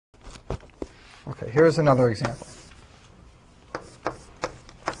Okay, here's another example.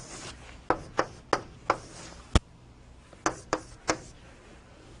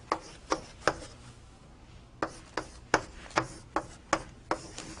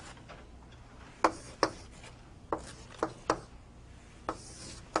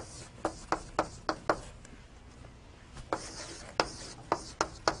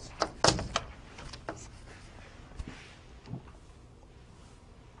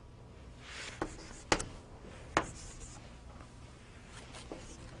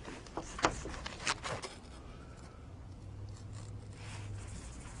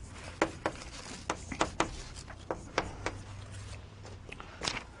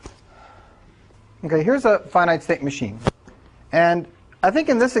 Okay, here's a finite state machine. And I think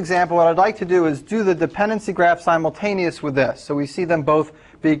in this example what I'd like to do is do the dependency graph simultaneous with this. So we see them both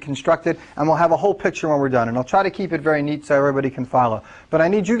being constructed, and we'll have a whole picture when we're done. And I'll try to keep it very neat so everybody can follow. But I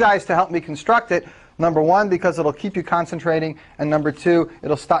need you guys to help me construct it, number one, because it'll keep you concentrating, and number two,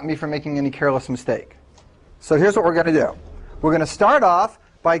 it'll stop me from making any careless mistake. So here's what we're going to do. We're going to start off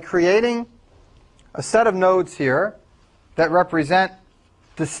by creating a set of nodes here that represent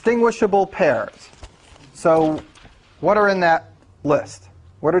distinguishable pairs. So what are in that list?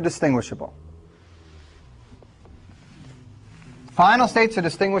 What are distinguishable? Final states are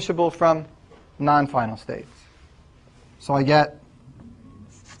distinguishable from non-final states. So I get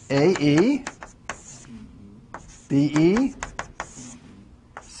AE, BE,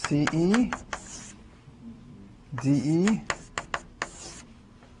 CE, DE,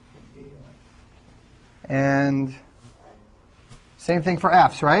 and same thing for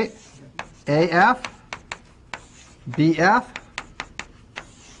Fs, right? AF, BF,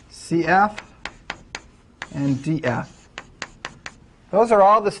 CF, and DF. Those are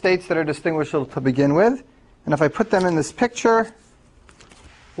all the states that are distinguishable to begin with. And if I put them in this picture,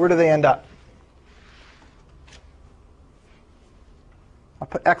 where do they end up? I'll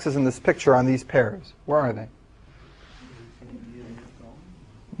put X's in this picture on these pairs. Where are they?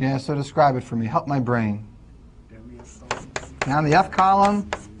 Yeah, so describe it for me. Help my brain. Down the F column.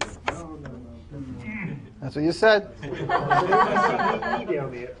 That's what you said. ABCD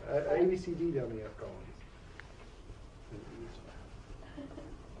down the F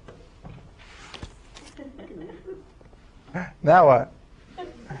column. Now what?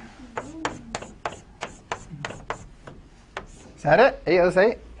 Is that it? 8 out of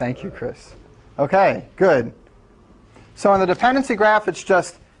 8? Thank you, Chris. Okay, good. So on the dependency graph, it's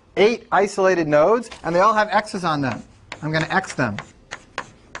just 8 isolated nodes, and they all have X's on them. I'm going to X them.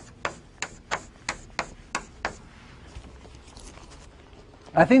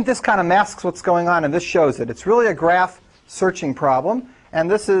 I think this kind of masks what's going on, and this shows it. It's really a graph searching problem, and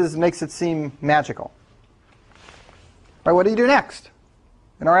this makes it seem magical. Right, what do you do next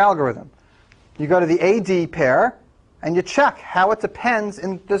in our algorithm? You go to the AD pair, and you check how it depends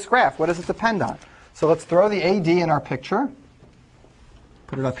in this graph. What does it depend on? So let's throw the AD in our picture.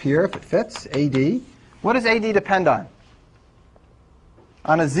 Put it up here if it fits, AD. What does AD depend on?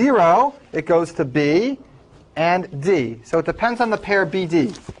 On a 0, it goes to B and D. So it depends on the pair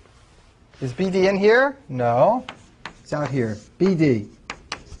BD. Is BD in here? No. It's out here. BD.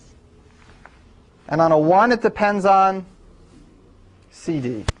 And on a 1, it depends on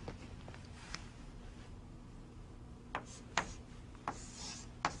CD.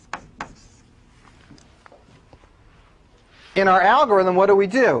 In our algorithm, what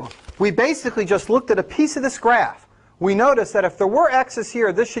do? We basically just looked at a piece of this graph. We noticed that if there were x's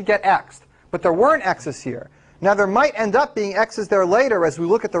here, this should get x'd. But there weren't x's here. Now, there might end up being x's there later as we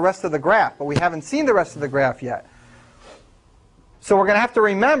look at the rest of the graph, but we haven't seen the rest of the graph yet. So we're going to have to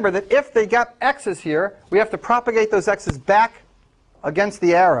remember that if they got x's here, we have to propagate those x's back against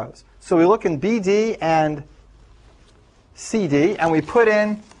the arrows. So we look in BD and CD, and we put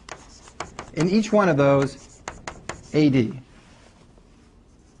in each one of those AD.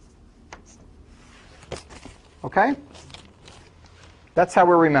 Okay? That's how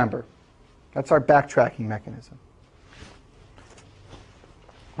we remember. That's our backtracking mechanism.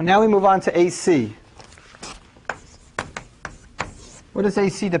 And now we move on to AC. What does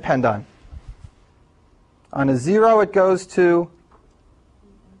AC depend on? On a 0, it goes to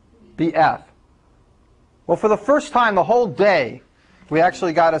BF. Well, for the first time the whole day, we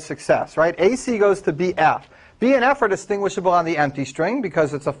actually got a success, right? AC goes to BF. B and F are distinguishable on the empty string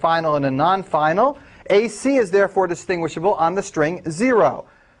because it's a final and a non-final. AC is therefore distinguishable on the string 0.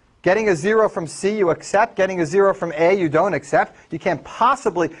 Getting a 0 from C, you accept. Getting a 0 from A, you don't accept. You can't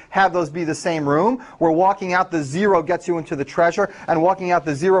possibly have those be the same room, where walking out the 0 gets you into the treasure, and walking out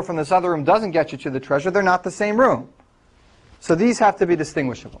the 0 from this other room doesn't get you to the treasure. They're not the same room. So these have to be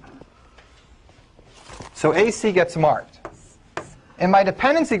distinguishable. So AC gets marked. In my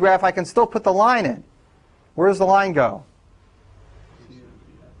dependency graph, I can still put the line in. Where does the line go?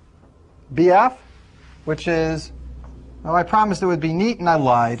 BF, which is, well, I promised it would be neat, and I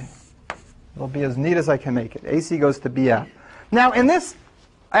lied. It'll be as neat as I can make it. AC goes to BF. Now, in this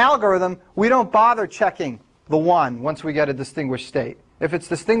algorithm, we don't bother checking the 1 once we get a distinguished state. If it's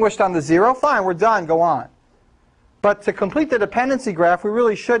distinguished on the 0, fine, we're done, go on. But to complete the dependency graph, we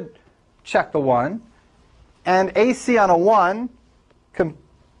really should check the 1. And AC on a 1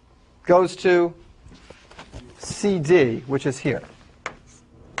 goes to CD, which is here.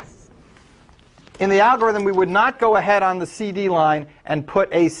 In the algorithm, we would not go ahead on the CD line and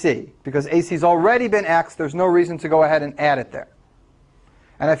put AC, because AC's already been X. There's no reason to go ahead and add it there.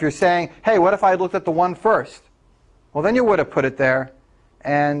 And if you're saying, hey, what if I had looked at the 1 first? Well, then you would have put it there,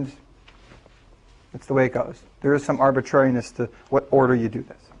 and that's the way it goes. There is some arbitrariness to what order you do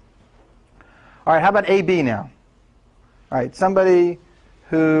this. All right, how about AB now? All right, somebody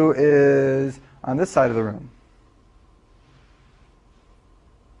who is on this side of the room.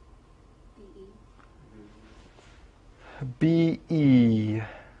 BE.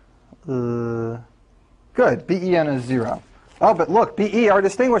 Good. BE and a 0. Oh, but look, BE are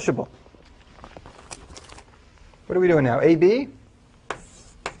distinguishable. What are we doing now? AB?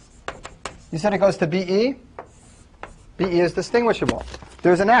 You said it goes to BE? BE is distinguishable.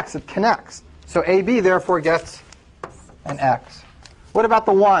 There's an X. It connects. So AB, therefore, gets an X. What about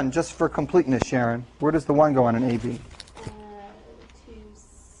the 1, just for completeness, Sharon? Where does the 1 go on an AB? To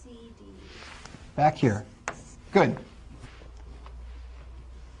CD. Back here. Good.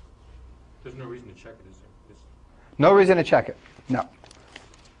 There's no reason to check it, is there? No reason to check it. No.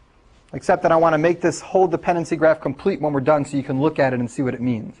 Except that I want to make this whole dependency graph complete when we're done so you can look at it and see what it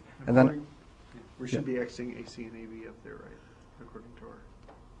means. And then we should be Xing AC and AB up there, right? According to our...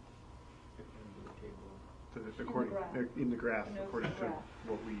 In the graph, according to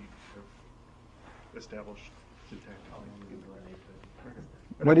what we have established syntactically.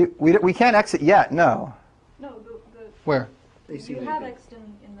 what do you, we can't exit yet, no. No, Where? AC you and have AB. X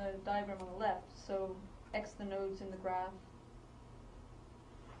in the diagram on the left, so X the nodes in the graph,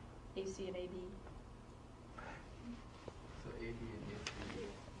 AC and AB. So AB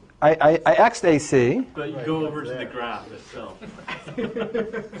and I X'd AC. But you go over to the graph itself.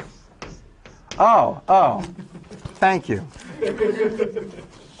 Oh. Thank you.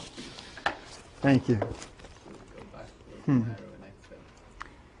 Thank you.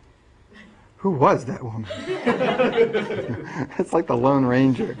 Who was that woman? It's like the Lone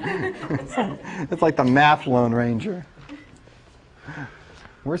Ranger. It's like the math Lone Ranger.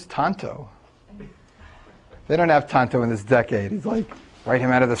 Where's Tonto? They don't have Tonto in this decade. He's like, write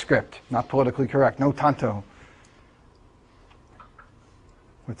him out of the script. Not politically correct. No Tonto.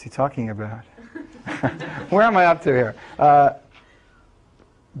 What's he talking about? Where am I up to here?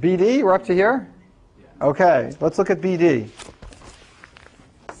 BD, we're up to here? Okay, let's look at BD.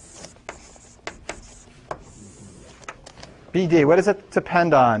 BD, what does it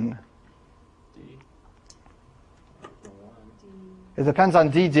depend on? It depends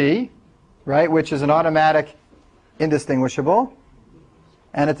on DD, right, which is an automatic indistinguishable.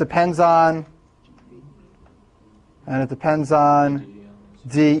 And it depends on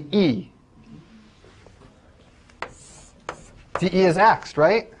DE. DE is X,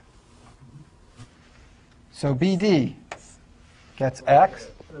 right? So BD gets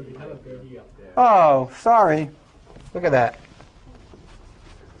X. Oh, sorry. Look at that.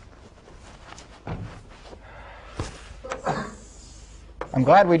 I'm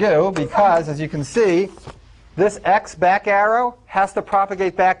glad we do, because as you can see, this X back arrow has to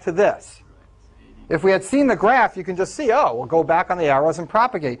propagate back to this. If we had seen the graph, you can just see, oh, we'll go back on the arrows and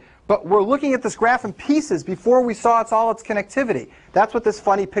propagate. But we're looking at this graph in pieces before we saw all its connectivity. That's what this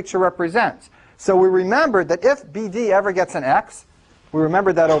funny picture represents. So we remembered that if BD ever gets an X, we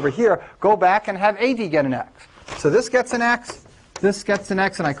remembered that over here, go back and have AD get an X. So this gets an X, this gets an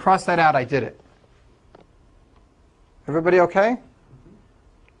X, and I crossed that out, I did it. Everybody okay?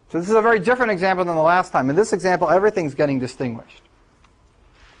 So this is a very different example than the last time. In this example, everything's getting distinguished.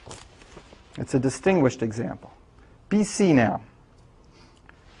 It's a distinguished example. BC now.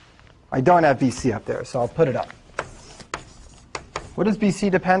 I don't have BC up there, so I'll put it up. What does BC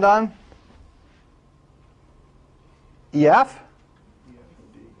depend on? EF?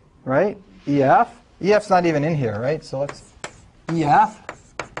 Right? EF? EF's not even in here, right? So let's EF.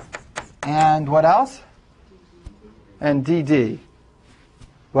 And what else? And DD.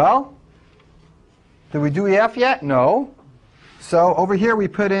 Well, did we do EF yet? No. So over here we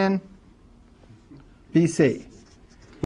put in BC.